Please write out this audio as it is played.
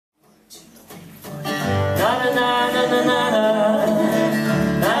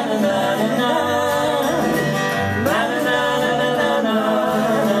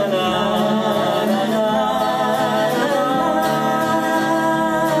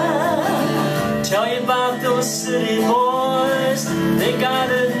Tell you about those city boys, they got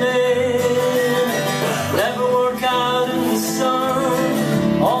it made. Never work out in the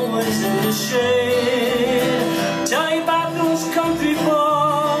sun, always in the shade. Tell you about those country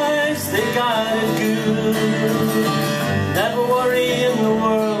boys, they got it good. Never worry in the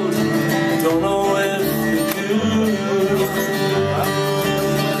world, don't know if you could.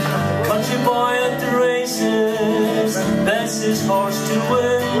 Country boy at the races, bets his horse to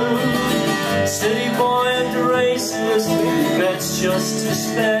win. City boy at the races, bets just to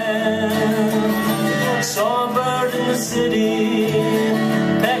spend. Saw a bird in the city,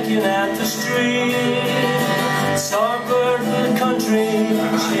 pecking at the street. Saw a bird in the country,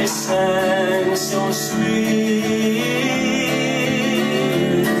 she sang so sweet.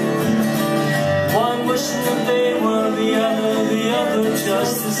 One wishing that they were the other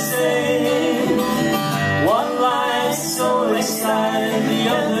just the same. One life so exciting, the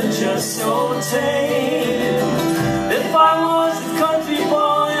other just so tame. If I was a country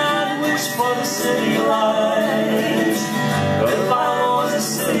boy, I'd wish for the city life. If I was a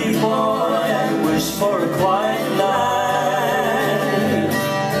city boy, I'd wish for a quiet life.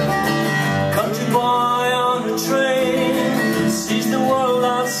 Country boy on the train sees the world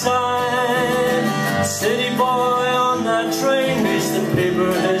outside. City boy on that train reads the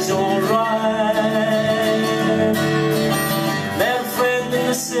paper his old ride.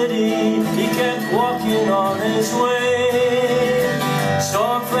 City, he kept walking on his way.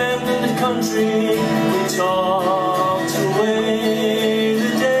 Saw a friend in the country, we talked away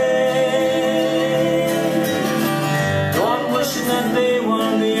the day. One wishing that they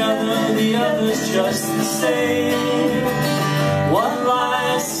were the others just the same. One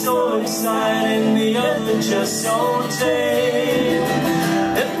life so exciting, the other just so tame.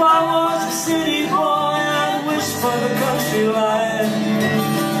 If I was a city boy, I'd wish for the country life.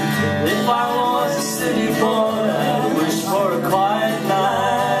 If I was a city boy, I'd wish for a quiet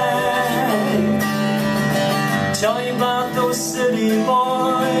life. Tell you about those city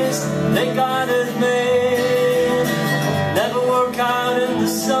boys, they got it made. Never work out in the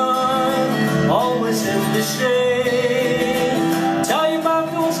sun, always in the shade.